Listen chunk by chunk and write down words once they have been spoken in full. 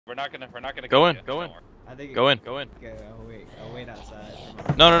We're not gonna Go in. Go in. Go in. I'll wait outside.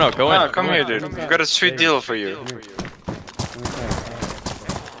 No, go in. No, come here, dude. We've got a sweet deal for you.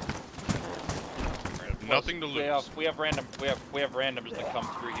 Nothing to lose. We have randoms that come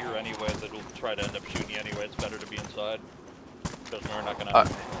through here anyway that will try to end up shooting you anyway. It's better to be inside because we're not gonna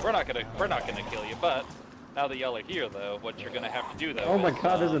kill you. But now that y'all are here, though, what you're gonna have to do though. Oh my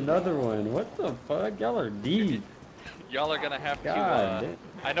God, there's another one. What the fuck? Y'all are deep. Y'all are gonna have to.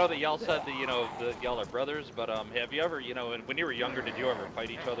 I know that y'all said that that y'all are brothers, but have you ever when you were younger, did you ever fight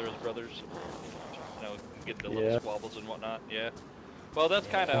each other as brothers? Get the little squabbles and whatnot. Yeah. Well, that's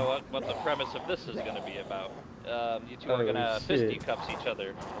kind of what the premise of this is going to be about. You two are going to fisticuffs each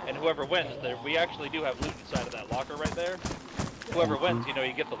other, and whoever wins, we actually do have loot inside of that locker right there. Whoever wins, you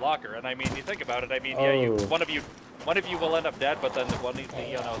get the locker. And I mean, you think about it. I mean, one of you will end up dead, but then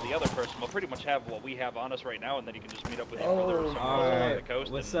the other person will pretty much have what we have on us right now, and then you can just meet up with your brother or somewhere along the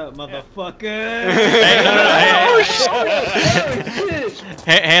coast. What's up, motherfucker?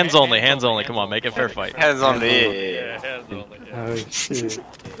 Hands only. Come on, make it a fair fight. Hands only. Yeah, hands only. Yeah. Oh shit.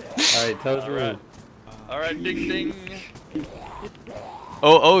 Alright, tell us right. Alright, ding ding.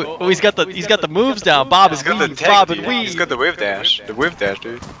 Oh, he's got the moves down. Bob is weave. Bob and weave. He's got the whip dash. The whip dash,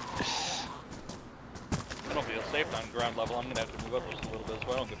 dude. I don't feel safe on ground level. I'm gonna have to move up just a little bit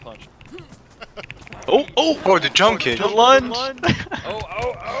so I don't get punched. Oh, the jump kick. The lunge.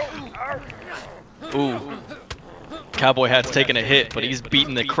 Oh. Ooh. Cowboy hat's taking a hit, but he's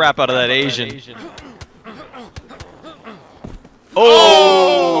beating the crap out of that Asian.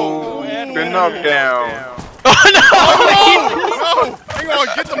 Oh! Good knockdown. Oh no! Oh, no! Hang on,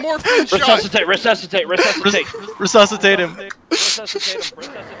 get the morphine shot. Resuscitate him.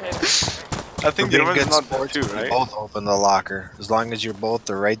 I think the other one's not there too, right? Both open the locker, as long as you're both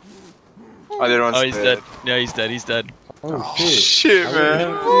the right. Oh, he's dead. Yeah, he's dead. Oh shit,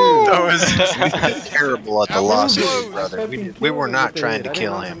 man. That was terrible at the loss of his brother. We were not trying to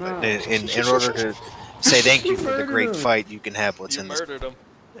kill him, but in order to say thank you for the great fight, you can have what's in this.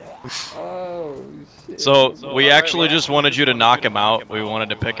 Oh shit. So we actually just wanted you to knock him out. We wanted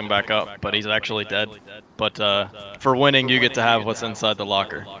to pick him back up, but he's actually dead. But for winning, you get to have what's inside the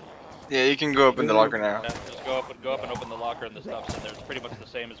locker. Yeah, you can go up in the locker now. Yeah, just go up and open the locker and the stuff's in there. It's pretty much the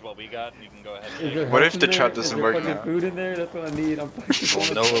same as what we got, and you can go ahead and take it. What if the trap doesn't work now? Food in there? That's what I need. I'm fucking.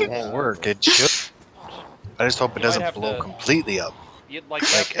 Well, no, it won't work. It should. I just hope it doesn't blow completely up. You'd like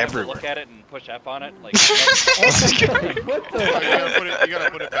everywhere. Look at it and push F on it. Like, What the? You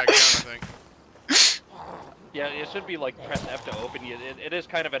gotta put it back down, I think. Yeah, it should be like press F to open. It is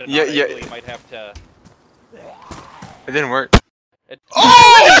kind of at an Yeah. angle. You might have to. It didn't work.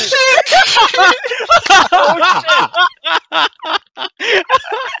 Oh shit!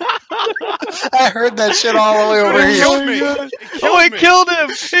 I heard that shit all the way over here. Killed me. It killed him!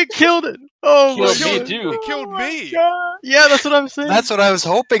 It killed it! Oh my god! Me too. It killed me. Yeah, that's what I'm saying. That's what I was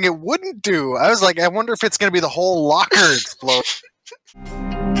hoping it wouldn't do. I was like, I wonder if it's gonna be the whole locker explode.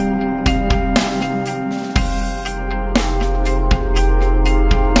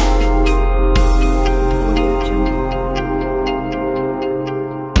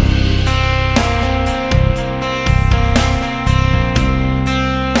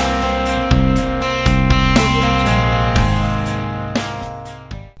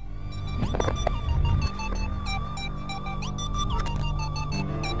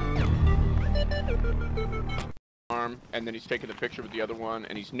 And then he's taking the picture with the other one,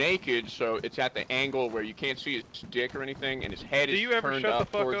 and he's naked, so it's at the angle where you can't see his dick or anything, and his head is turned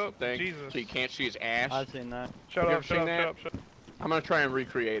up towards the thing, so you can't see his ass. I've seen that. Shut up. I'm gonna try and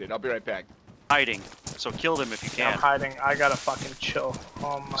recreate it. I'll be right back. Hiding, so kill them if you can. I'm hiding. I gotta fucking chill.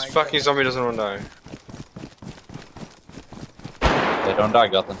 Oh my god. This fucking zombie doesn't want to die. They don't die,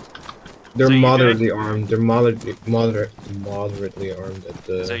 Guthin. They're moderately armed. They're moderately armed at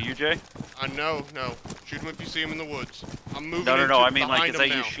the... Is that you, Jay? No. Shoot him if you see him in the woods. I'm moving. No. I mean, like, is that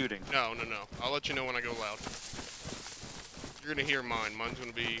you shooting? No. I'll let you know when I go loud. You're gonna hear mine. Mine's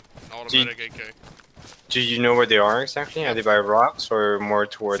gonna be an automatic AK. Do you know where they are exactly? Are they by rocks or more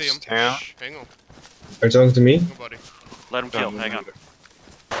towards town? Shh, hang on. Are you talking to me? Nobody. Let him kill. Hang on.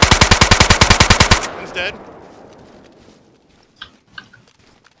 One's dead.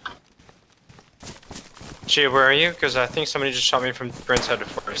 Jay, where are you? Because I think somebody just shot me from inside the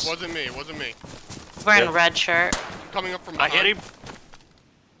forest. It wasn't me. Wearing a red shirt. I'm coming up from behind. I hit him.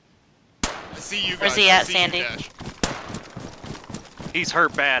 I see you guys. Where's he at, Sandy? He's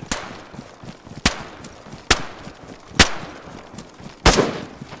hurt bad.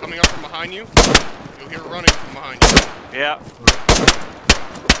 Coming up from behind you. You'll hear running from behind you. Yeah.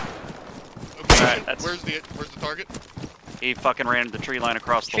 Okay. Right, Where's the target? He fucking ran the tree line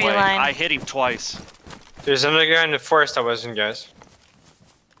across the Tree way. line. I hit him twice. There's another guy in the forest I wasn't, guys.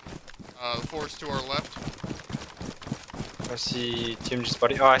 The forest to our left. I see Team G's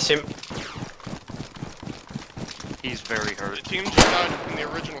body. Oh, I see him. He's very hurt. The team just died in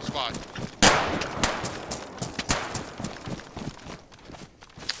the original spot.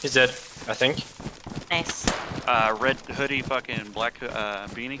 He's dead, I think. Nice. Red hoodie, fucking black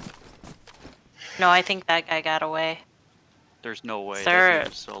beanie. No, I think that guy got away. There's no way. Sir. That dude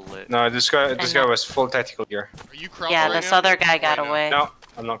was so lit. No, this guy was full tactical gear. Are you crouched Yeah, right this now? other guy got Right now. away. No,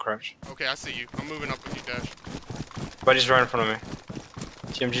 I'm not crouched. Okay, I see you. I'm moving up with you, Dash. Buddy's right in front of me.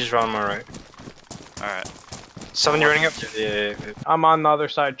 TMG's right on my right. Alright. Someone running up? Yeah. I'm on the other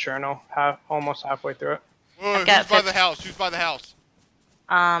side, Cherno. Almost halfway through it. Whoa, who's got by the house? Who's by the house?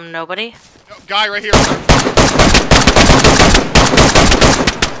 Nobody? No, guy right here.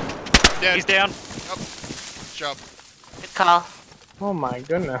 Dead. He's down. Yep. Good job. Good call. Oh my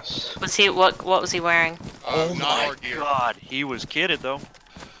goodness. Was he, what was he wearing? Oh not our my gear. god, he was kidded though.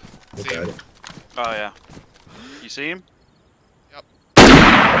 See him? Oh yeah. You see him? Yep.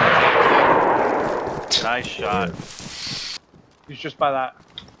 Nice shot. He's just by that.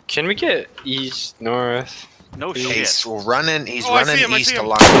 Can we get east, north? No shit. He's running. He's Oh, I see running him, I east see him.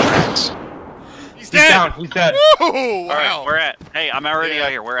 along the tracks. He's dead. down. He's dead. Woo! Alright, Wow. we're at. Hey, I'm already Yeah, out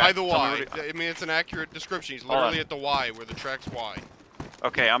here. We're at. by the Tell me Y. where I mean, it's an accurate description. He's Hold literally on. at the Y, where the track's Y.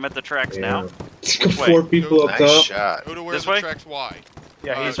 Okay, I'm at the tracks now. Yeah. Which way? 4 people up Nice top. shot. Go to where This the way? track's Y.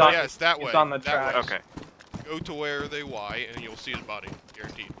 Yeah, he's on. Yes, that way. He's on the that tracks. way. Okay. Go to where they Y, and you'll see his body.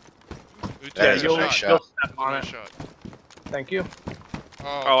 Guaranteed. Who That is took a the nice shot? shot. Step on Nice it. shot. Thank you.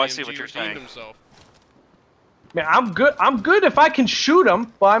 Oh, I see DMG what you're redeemed saying. himself. Man, I'm good. I'm good if I can shoot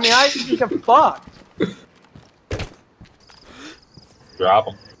him, but I mean, I just get fucked. Drop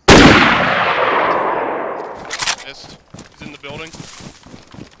him. Missed. He's in the building.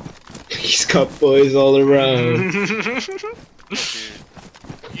 He's got boys all around.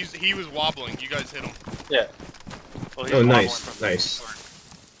 He was wobbling. You guys hit him. Yeah. Well, he's Oh, wobbling nice, from the nice. start.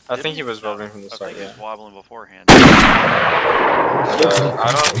 I think he was wobbling from the I start, think he yeah. was wobbling beforehand.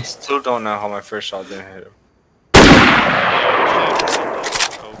 I still don't know how my first shot didn't hit him.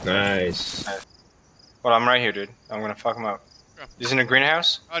 Nice. Well, I'm right here, dude. I'm gonna fuck him up. Yeah. He's in a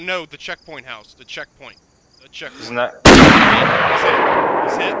greenhouse? No, the checkpoint house. The checkpoint. The checkpoint. Isn't that...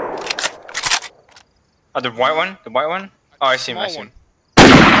 He's hit. He's hit. Oh, the white one? The white one? Oh, I see him, I Small see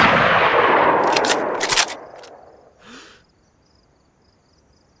him.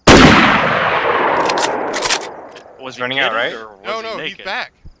 Was he running out, kidding, right? or was No, he no, naked? he's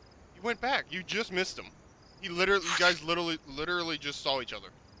back. He went back. You just missed him. You guys literally just saw each other.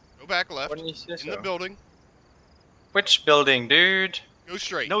 Go back left. What did you say In the so? building. Which building, dude? Go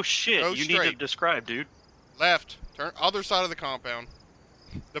straight. No shit. Go You need to straight. describe, dude. Left. Turn other side of the compound.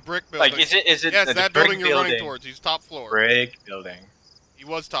 The brick building. Like, is it Yes, the that brick building you're running towards. He's top floor. Brick building. He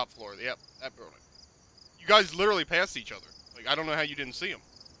was top floor. Yep, that building. You guys literally passed each other. Like, I don't know how you didn't see him.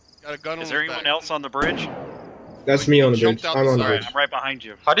 Got a gun on Is his there anyone back. else on the bridge? That's me on the Jumped bridge. out I'm the on the side. bridge. I'm right behind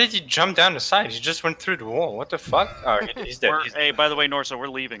you. How did he jump down the side? He just went through the wall. What the fuck? Oh, he's dead. He's Hey, by the way, Norso, we're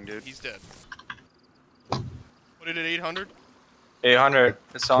leaving, dude. He's dead. Put it at 800. 800.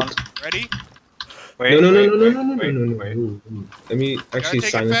 It's on. Ready? Wait, No. wait. Ooh. Let me Gotta actually take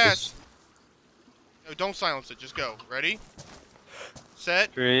it silence fast. this. No, don't silence it. Just go. Ready?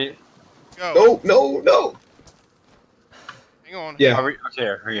 Set. 3. Go. No. Hang on. Yeah. Are we,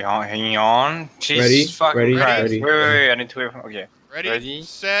 okay, hang on. Jesus Ready? fucking Ready? Christ. Ready. Wait. I need to wait. Okay. Ready?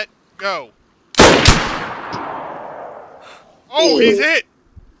 Set. Go. Oh, he's hit.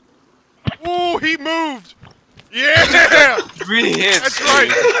 Oh, he moved. Yeah. 3 hits. That's right.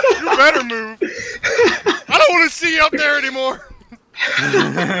 You better move. I don't want to see you up there anymore.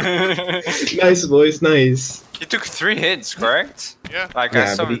 Nice, boys. Nice. He took 3 hits, correct? Yeah. Like Yeah,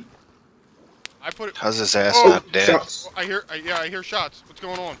 I saw. but I put it. How's his ass Oh, not dead? Shots. I hear shots. What's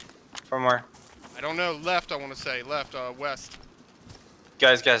going on? From where? I don't know. Left, I want to say. Left, west.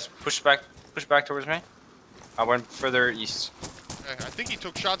 Guys, push back towards me. I went further east. Okay, I think he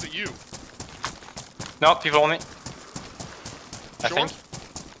took shots at you. No, people on me. I Sure? think.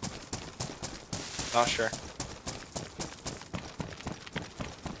 Not sure.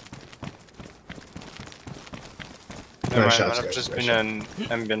 Never mind, shots, might have guys, just nice been shot.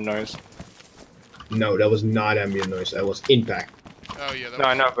 an ambient noise. No, that was not ambient noise. That was impact. Oh yeah. That No, I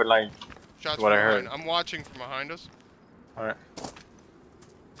was know, but like, shots what from I heard. behind. I'm watching from behind us. alright.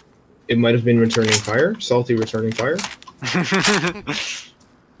 It might have been returning fire. Salty returning fire.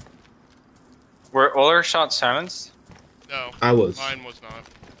 Were all our shots silenced? No. I was. Mine was not.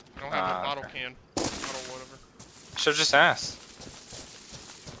 I don't have a bottle okay. can. Bottle whatever. Should've just asked.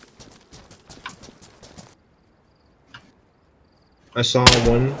 I saw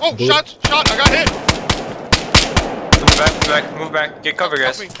one. Oh, shot! I got hit! Move back. Get cover,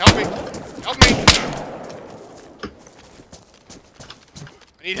 guys. Help me!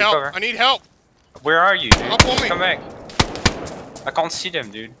 I need help! Where are you, dude? Up on me. Come back. I can't see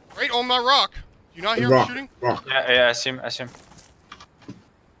them, dude. Right on my rock. You not hear him shooting? Rock. Yeah, I see him.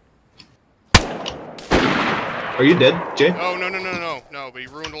 Are you dead, Jay? Oh, no, but he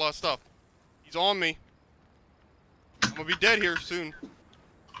ruined a lot of stuff. He's on me. I'm gonna be dead here soon.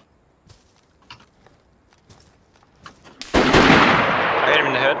 I hit him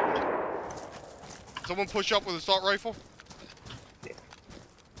in the head. Someone push up with an assault rifle?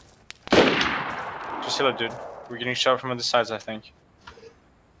 Just heal up, dude. We're getting shot from other sides, I think.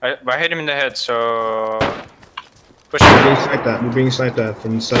 I hit him in the head, so... Push him. We're being sniped at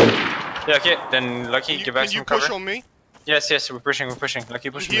from the side. Yeah, okay. Then Lucky, get back some cover. Can you push on me? Yes, we're pushing. Lucky,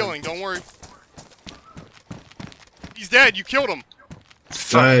 push I'm healing, don't worry. He's dead, you killed him!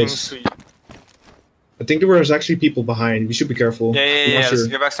 Nice. Sweet. I think there was actually people behind. We should be careful. Yeah. Let's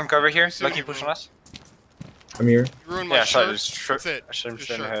get back some cover here. Lucky, push on us. I'm here. You ruined my shirt. That's it. I shot him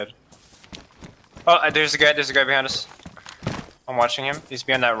straight in the head. Oh, there's a guy behind us. I'm watching him. He's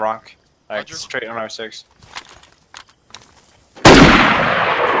behind that rock. Like, straight on our 6. He's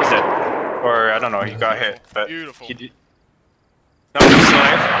dead. Or, I don't know, he got hit, but... Beautiful. He did... No, he's still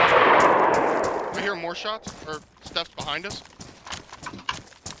alive. We hear more shots? Or steps behind us?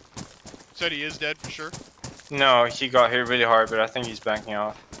 Said he is dead for sure. No, he got hit really hard, but I think he's backing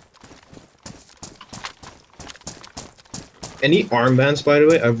off. Any armbands, by the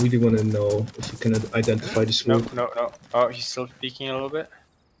way? I really want to know if you can identify the scope. No. Oh, he's still peeking a little bit.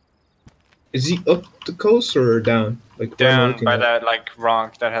 Is he up the coast or down? Like down by that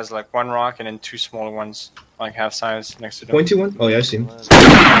rock that has one rock and then 2 smaller ones, like half size next to them. Pointy one? Oh yeah, I see him. He's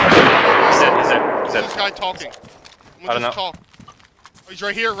dead. Who's this guy talking? I don't know. Talk. Oh, he's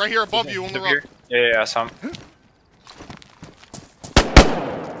right here above you on the rock. Yeah, I saw him.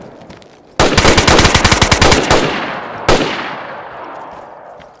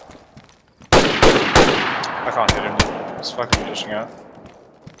 I can't hit him. He's fucking dishing out.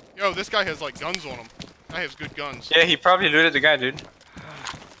 Yo, this guy has guns on him. Guy has good guns. Yeah, he probably looted the guy, dude.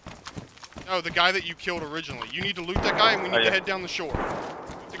 No, the guy that you killed originally. You need to loot that guy and we need to head down the shore.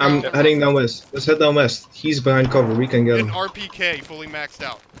 I'm heading down west. Let's head down west. He's behind cover. We can get him. An RPK fully maxed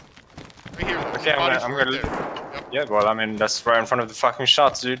out. Right here. Okay, I'm gonna loot. Yep. Yeah, well, I mean, that's right in front of the fucking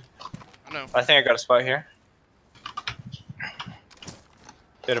shots, dude. I know. I think I got a spot here.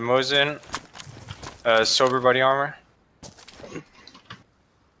 Get a Mosin. Sober body armor.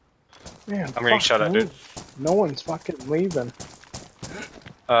 Man, I'm getting shot at, dude. No one's fucking leaving.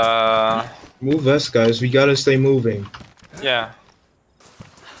 Move west, guys. We gotta stay moving. Yeah.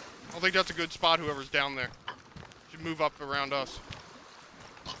 I don't think that's a good spot, whoever's down there. Should move up around us.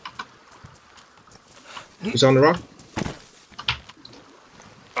 He's on the rock.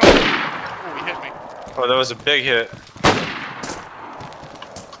 Oh, he hit me. Oh, that was a big hit.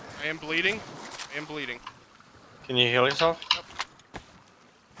 I am bleeding. Can you heal yourself? Yep.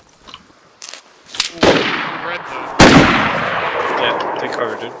 Ooh, I'm red though. Yeah, take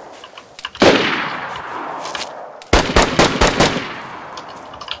cover, dude.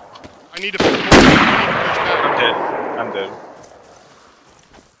 I need to push back. I'm dead.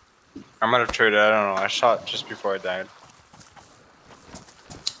 I might have traded, I don't know. I shot just before I died.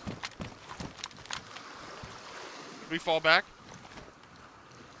 Did we fall back?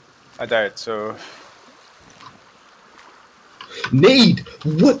 I died, so... Nade!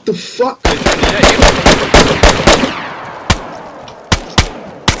 What the fuck?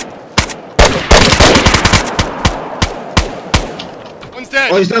 One's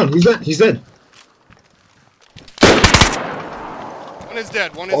dead! Oh, he's down, he's dead, he's dead. One is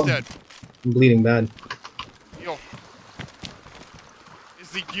dead, one is dead. I'm bleeding bad. Yo.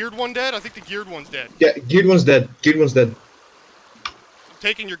 Is the geared one dead? I think the geared one's dead. Yeah, geared one's dead. Geared one's dead. I'm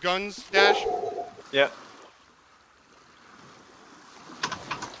taking your guns, Dash. Yeah.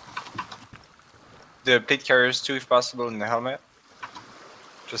 The plate carriers too, if possible, in the helmet.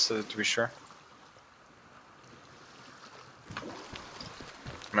 Just to be sure.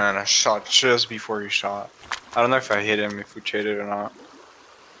 Man, I shot just before you shot. I don't know if I hit him, if we traded or not.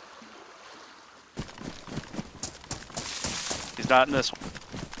 He's not in this one.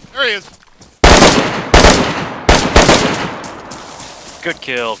 There he is. Good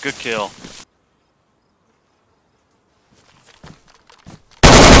kill, good kill.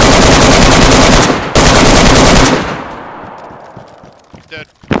 Dead.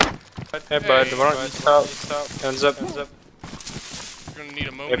 Hey bud, why don't you stop? Hands up. You're gonna need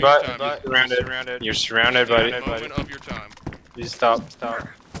a Hey moment bud, of time. you're surrounded. You're surrounded, buddy. A moment of your time. You stop.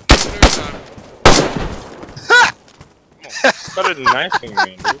 Started knifing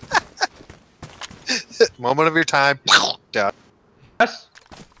me, dude. Moment of your time. Down. Yes.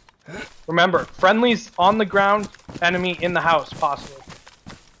 Remember, friendlies on the ground, enemy in the house, possibly.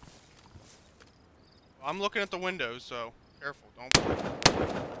 I'm looking at the windows, so careful. Don't.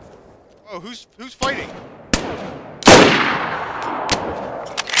 Oh, who's fighting?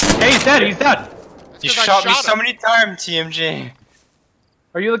 Hey, he's dead. He's dead. You shot me so many times, TMJ.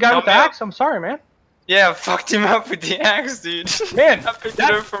 Are you the guy with the axe? I'm sorry, man. Yeah, I fucked him up with the axe, dude. Man, I picked it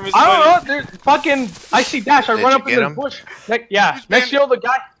up from his I don't know. There's fucking. I see Dash. I run up in the him? bush. Next to the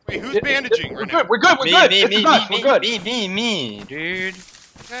guy. Wait, who's bandaging right now? We're good. We're good. We're good. Me, dude.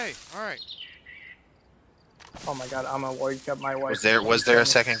 Okay, all right. Oh my god, I'm gonna wake up my wife. Was there a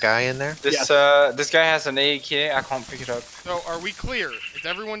second guy in there? This guy has an AK. I can't pick it up. So, are we clear? Is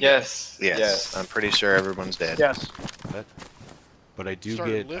everyone dead? Yes. I'm pretty sure everyone's dead. Yes. But I do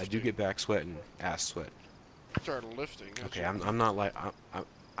get back sweating, ass sweat. Started lifting. Okay, I'm not like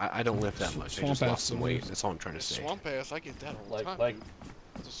I don't lift that much. I just lost some weight. That's all I'm trying to say. Swamp ass, I get that all the time. Like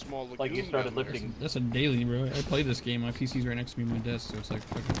it's a small lagoon. Like you started lifting. That's a daily, bro. I play this game. My PC's right next to me on my desk, so it's like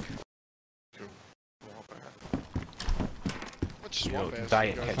fucking. You know,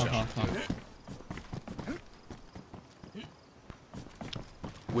 diet ketchup.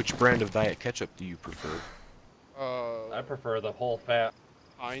 Which brand of diet ketchup do you prefer? I prefer the whole fat.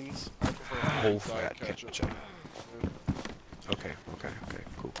 Heinz. I prefer whole fat ketchup. Yeah. Okay,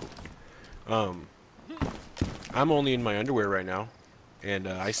 cool. I'm only in my underwear right now, and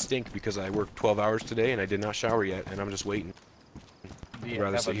I stink because I worked 12 hours today and I did not shower yet, and I'm just waiting. I'd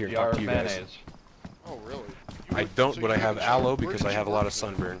rather sit here and talk to you guys. Oh, really? I don't, but I have aloe because I have a lot of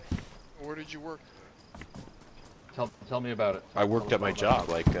sunburn. Where did you work? Tell me about it. I worked at my job,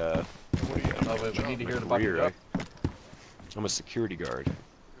 like, we need to hear about your job. I'm a security guard.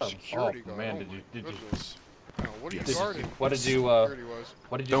 Security guard. Man, oh, did you? What are you guarding? What did you?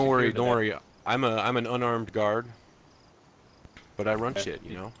 What did you? Don't worry. I'm an unarmed guard, but I run shit.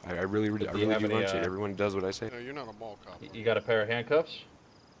 You know, I really do run shit. Everyone does what I say. No, you're not a mall cop. You got a pair of handcuffs?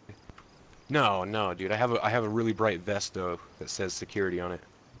 No, dude. I have a really bright vest though that says security on it.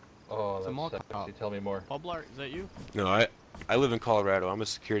 Oh, that's sexy. Tell me more. Publar, is that you? No, I live in Colorado. I'm a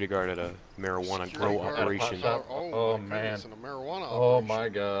security guard at a marijuana grow operation. Oh man. It's a marijuana oh operation. my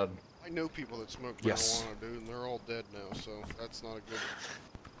god. I know people that smoke marijuana, dude, and they're all dead now. So that's not a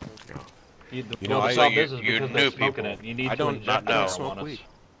good. You know, I knew people. It. You need I don't smoke weed.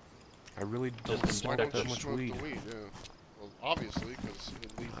 I really don't smoke that much weed. Yeah. Well, obviously, because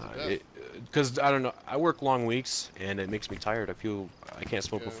it leads to death. Because I don't know, I work long weeks and it makes me tired. I feel I can't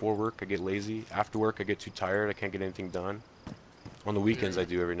smoke before work. I get lazy. After work, I get too tired. I can't get anything done. On the weekends, I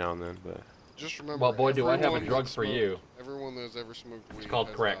do every now and then, but. Just remember. Well, boy, do I have a drug for you. Everyone that's ever smoked weed. It's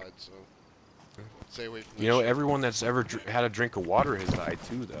called crack. Died, so stay away from. You know, everyone that's ever had a drink of water has died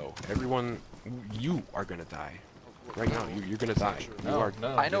too, though. Everyone, you are gonna die. Right now, you're gonna die. No.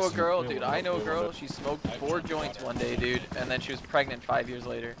 I know a girl, dude. I know a girl. She smoked 4 joints one day, dude, and then she was pregnant 5 years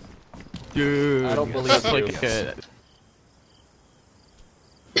later. Dude, I don't believe you.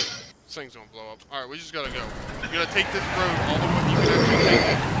 This thing's gonna blow up. All right, we just gotta go. You gotta take this road all the way. You can actually take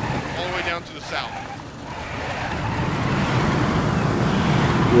it all the way down to the south.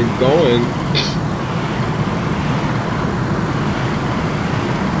 We're going.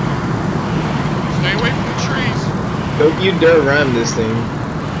 Stay away from the trees. Don't you dare ram this thing.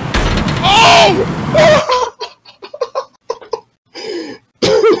 Oh!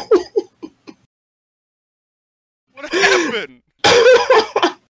 What happened?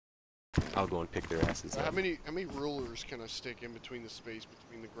 I'll go and pick their asses up. How many rulers can I stick in between the space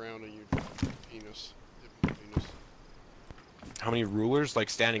between the ground and your penis? How many rulers, like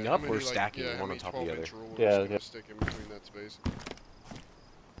standing up or stacking one on top of the other? Yeah. Stick in between that space.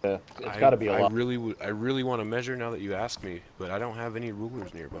 Yeah, it's got to be a lot. I really want to measure now that you ask me, but I don't have any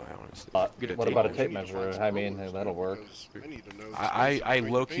rulers nearby, honestly. What about a tape measure? I mean, that'll work. I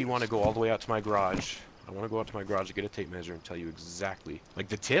low-key want to go all the way out to my garage. I want to go out to my garage to get a tape measure and tell you exactly, like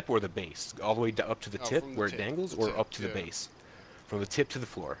the tip or the base, all the way up to the tip where it dangles, or up to the base, from the tip to the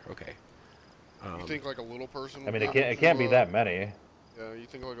floor. Okay. You think like a little person? I mean, it can't be that many. Yeah, you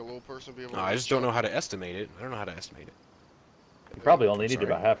think like a little person be able? No, I just don't know how to estimate it. I don't know how to estimate it. You probably only need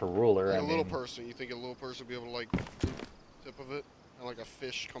about half a ruler. Like a little person, you think a little person be able to like tip of it, and like a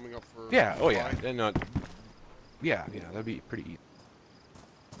fish coming up for? Yeah. Oh yeah. And yeah, that'd be pretty easy.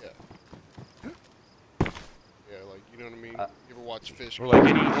 Yeah. Yeah, like you know what I mean? You ever watch fish? Or like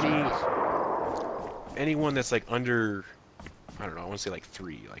anyone that's like under, I don't know, I want to say like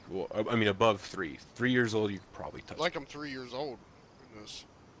 3, like, well, I mean above 3. 3 years old, you could probably touch. Like I'm 3 years old. Goodness.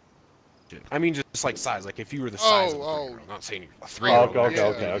 I mean, just like size. Like if you were the size of a 3-year-old. I'm not saying you're a 3-year-old.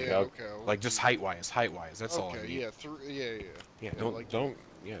 Okay. Like just height-wise. That's all I mean.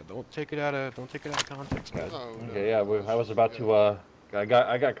 Yeah, don't take it out of context, guys. Okay, yeah, I was about to. I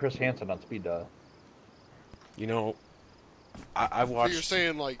got Chris Hansen on speed dial. You know, I watched. So you're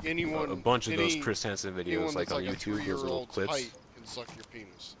saying like anyone, a bunch of those Chris Hansen videos, like on like YouTube, those little clips. Height can suck your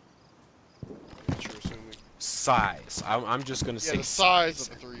penis. That's what you're assuming. Size. I'm just gonna say the size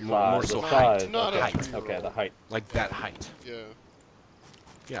of the 3-year-old. More so height. Not height. Okay, the height. Like that height. Yeah.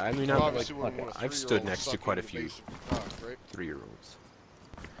 Yeah, I mean, I've stood next to quite a few 3-year-olds.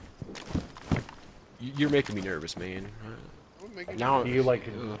 You're making me nervous, man. Now, do you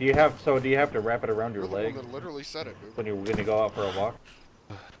have to wrap it around your leg? That literally said it, dude. When you're gonna go out for a walk?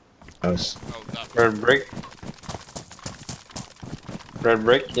 Us. Red brick. Red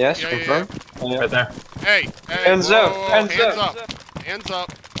brick, yes, confirm. Yeah. Right there. Hey, hands up, hands up. Hands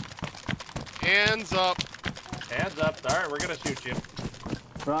up. Hands up. Hands up. Alright, we're gonna shoot you.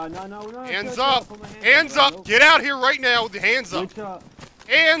 No. Hands up. Hands up. Get out here right now with the hands up.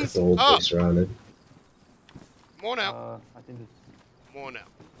 Hands the whole up. place surrounded. Come on out. Come on out.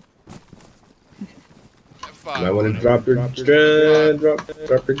 F5. I want to drop your strand,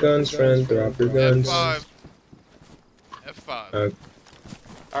 drop your guns, friend, drop your guns. F5. F5.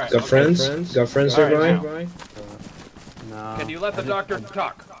 Alright, got friends? Got friends nearby? No. Can you let the doctor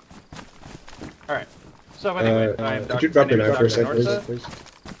talk? Alright. So anyway, I'm could you drop your knife for a second, please?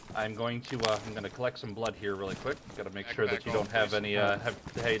 I'm going to collect some blood here really quick. Got to make sure that you don't have any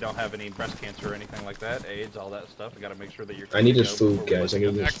don't have any breast cancer or anything like that, AIDS, all that stuff. I got to make sure that you're. I need his food, guys. I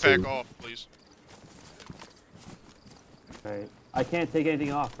need his food. Back off, please. Okay. I can't take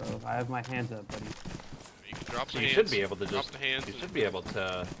anything off, bro. I have my hands up, buddy. You can drop the hands. You should be able to just. You should be able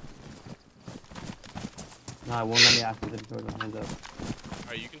to. No, I won't let me ask you to throw the hands up.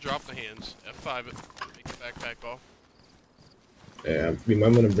 Alright, you can drop the hands. F5 it. Take the backpack off. Yeah, we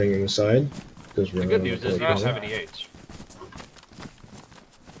might want to bring him aside. The good news is you don't have any AIDS.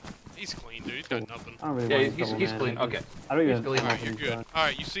 He's clean, dude. He's got nothing. I don't really he's clean. Okay. I don't even. Alright, you're good.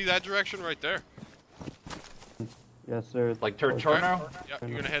 Alright, you see that direction right there? Yes, sir. Like turn now? Yeah,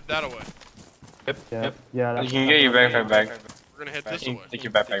 you're gonna head that way. Yep. Yeah. You can get your backpack back. We're gonna head this way. Take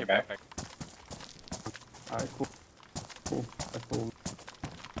your backpack back. Alright, cool. That's cool.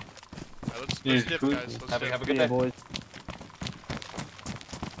 Alright, let's dip, guys. Let's dip. Have a good day, boys.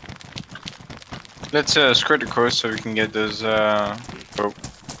 Let's skirt across so we can get those Yeah, the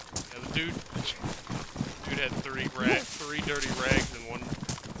dude had three dirty rags and one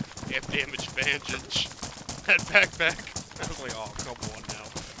half-damaged bandage. That backpack. I was like, oh, come on now.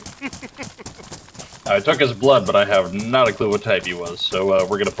 I took his blood, but I have not a clue what type he was, so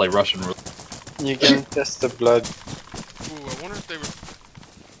we're gonna play Russian roulette. You can test the blood. Ooh, I wonder if they were...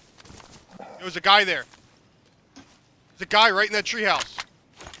 There was a guy there. There's a guy right in that treehouse.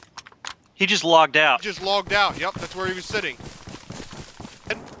 He just logged out. He just logged out. Yep, that's where he was sitting.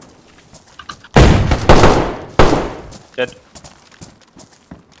 Dead.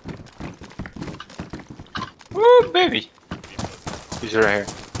 Woo, baby. He's right here.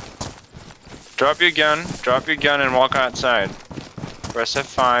 Drop your gun and walk outside. Press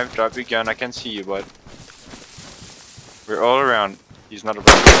F5, drop your gun, I can see you, bud. We're all around. He's not a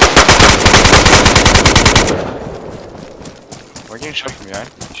brother. We're getting shot from behind.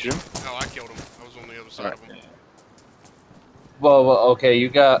 Shoot him? No, I killed him. I was on the other side of him. Well, okay, you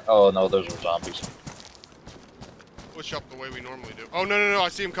got... Oh, no, those were zombies. Push up the way we normally do. Oh, no, I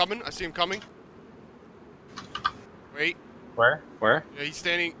see him coming. Wait. Where? Yeah, he's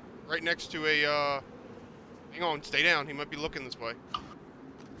standing right next to a, Hang on, stay down. He might be looking this way.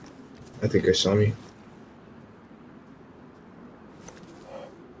 I think I saw me.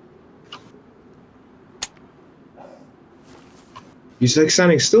 He's like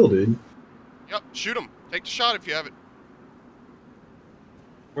standing still, dude. Yep, shoot him. Take the shot if you have it.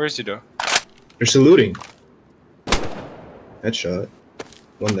 Where is he, though? They're saluting. Headshot.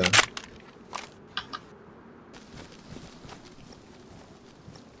 One down.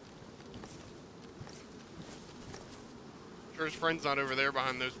 Sure his friend's not over there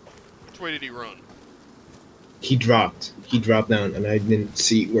behind those. Which way did he run? He dropped. He dropped down, and I didn't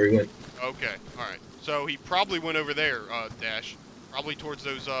see where he went. Okay, alright. So he probably went over there, Dash. Probably towards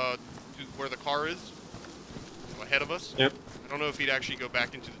those, where the car is. Ahead of us. Yep. I don't know if he'd actually go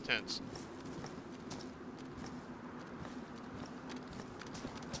back into the tents.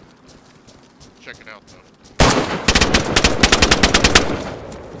 Check it out, though.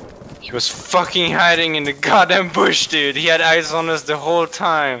 He was fucking hiding in the goddamn bush, dude. He had eyes on us the whole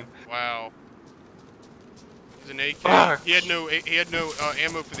time. Wow. He's an AK. Fuck. He had no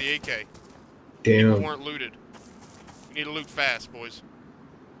ammo for the AK. Damn. People weren't looted. You need to loot fast, boys.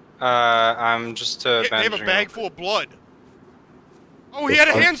 I'm just They have a bag full of blood. Oh, he had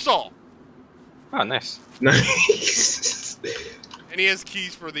a handsaw. Oh, nice. Nice. And he has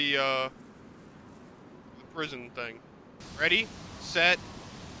keys for the prison thing. Ready, set,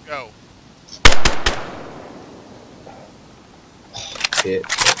 go. Hit.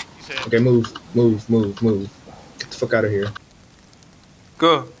 Okay, move. Get the fuck out of here.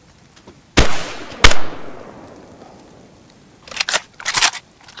 Go.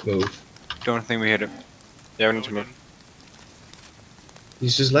 Move. Don't think we hit him. Yeah, we need to move.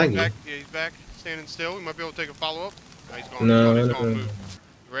 He's just lagging. Back. Yeah, he's back. Standing still. We might be able to take a follow-up. No, he's going. No, He's no, going to no. move.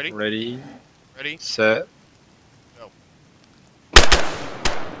 You ready? Ready. Ready. Set. Go.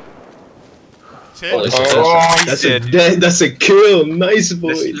 That's a kill. Nice,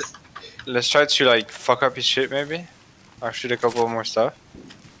 boys. Let's try to like fuck up his shit maybe. Or shoot a couple more stuff.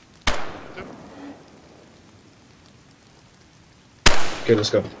 Okay,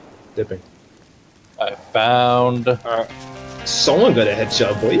 let's go. Dipping. I found. Someone got a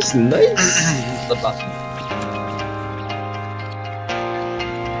headshot, boys. Nice. The button.